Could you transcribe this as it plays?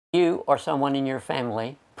You or someone in your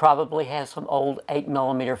family probably has some old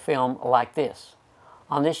 8mm film like this.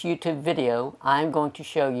 On this YouTube video, I'm going to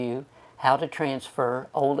show you how to transfer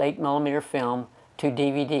old 8mm film to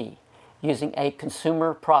DVD using a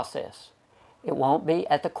consumer process. It won't be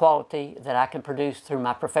at the quality that I can produce through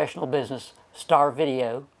my professional business, Star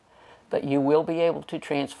Video, but you will be able to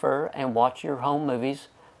transfer and watch your home movies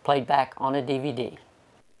played back on a DVD.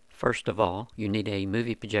 First of all, you need a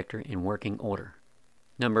movie projector in working order.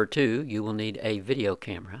 Number 2, you will need a video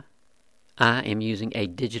camera. I am using a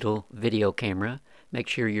digital video camera. Make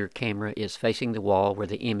sure your camera is facing the wall where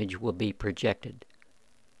the image will be projected.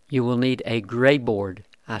 You will need a gray board.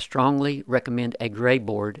 I strongly recommend a gray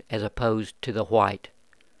board as opposed to the white.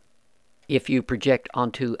 If you project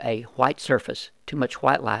onto a white surface, too much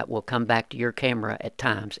white light will come back to your camera at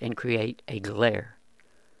times and create a glare.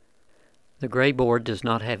 The gray board does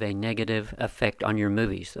not have a negative effect on your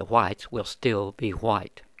movies. The whites will still be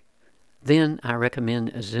white. Then I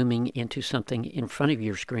recommend zooming into something in front of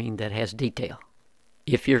your screen that has detail.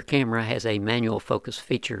 If your camera has a manual focus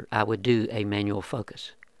feature, I would do a manual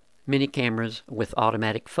focus. Many cameras with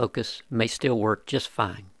automatic focus may still work just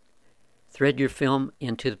fine. Thread your film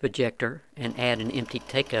into the projector and add an empty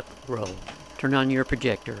take-up roll. Turn on your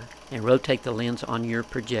projector and rotate the lens on your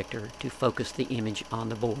projector to focus the image on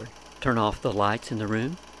the board. Turn off the lights in the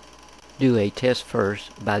room. Do a test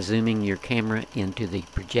first by zooming your camera into the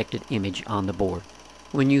projected image on the board.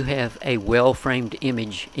 When you have a well-framed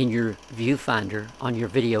image in your viewfinder on your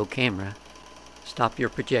video camera, stop your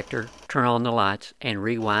projector, turn on the lights, and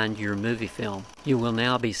rewind your movie film. You will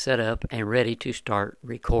now be set up and ready to start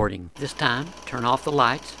recording. This time, turn off the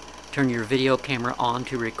lights, turn your video camera on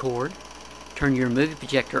to record, turn your movie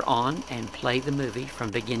projector on and play the movie from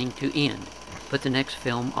beginning to end. Put the next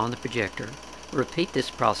film on the projector. Repeat this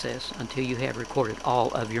process until you have recorded all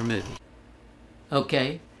of your movies.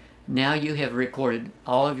 Okay, now you have recorded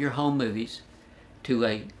all of your home movies to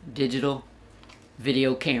a digital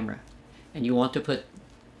video camera, and you want to put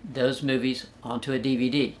those movies onto a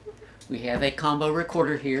DVD. We have a combo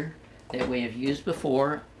recorder here that we have used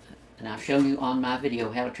before, and I've shown you on my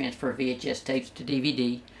video how to transfer VHS tapes to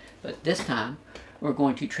DVD, but this time we're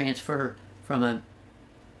going to transfer from a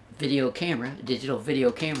video camera, a digital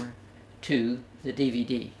video camera, to the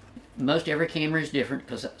DVD. Most every camera is different,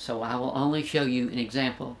 so I will only show you an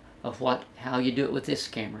example of how you do it with this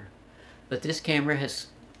camera. But this camera has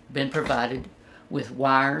been provided with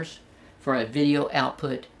wires for a video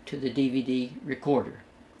output to the DVD recorder.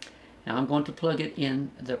 Now I'm going to plug it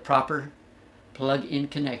in the proper plug-in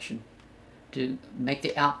connection to make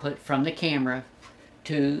the output from the camera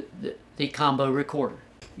to the combo recorder.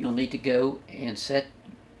 You'll need to go and set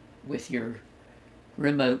with your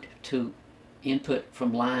remote to input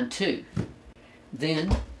from line 2.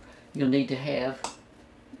 Then you'll need to have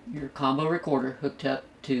your combo recorder hooked up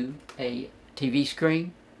to a TV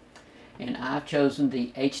screen, and I've chosen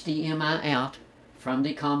the HDMI out from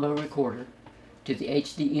the combo recorder to the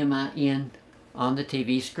HDMI in on the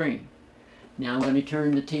TV screen. Now I'm going to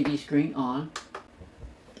turn the TV screen on.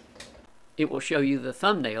 It will show you the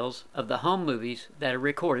thumbnails of the home movies that are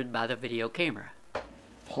recorded by the video camera.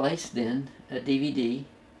 Place then a DVD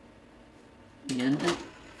in.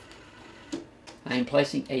 I am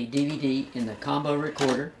placing a DVD in the combo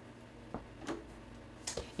recorder,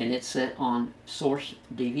 and it's set on source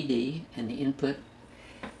DVD, and the input,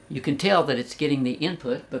 you can tell that it's getting the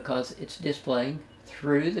input because it's displaying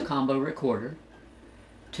through the combo recorder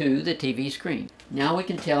to the TV screen. Now we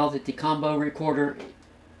can tell that the combo recorder,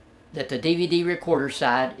 that the DVD recorder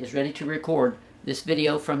side is ready to record this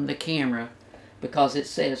video from the camera, because it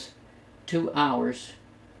says 2 hours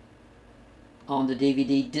on the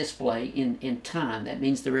DVD display in time. That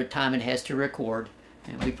means the time it has to record,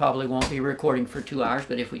 and we probably won't be recording for 2 hours,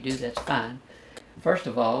 but if we do, that's fine. First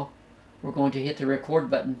of all, we're going to hit the record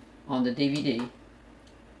button on the DVD,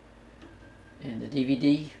 and the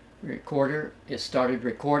DVD recorder is started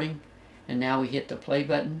recording, and now we hit the play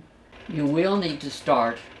button. You will need to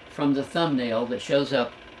start from the thumbnail that shows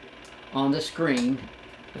up on the screen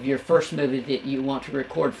of your first movie that you want to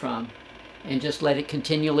record from, and just let it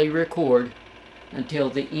continually record until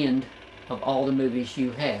the end of all the movies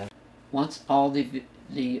you have. Once all the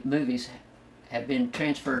movies have been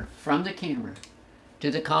transferred from the camera to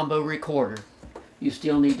the combo recorder, you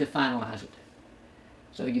still need to finalize it.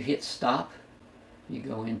 So you hit stop, you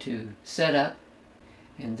go into setup,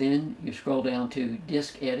 and then you scroll down to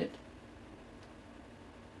disc edit,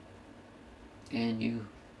 and you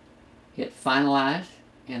hit finalize,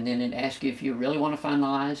 and then it asks you if you really want to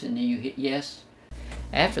finalize, and then you hit yes.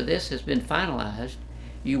 After this has been finalized,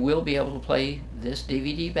 you will be able to play this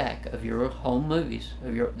DVD back of your home movies,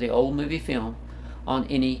 of the old movie film, on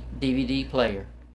any DVD player.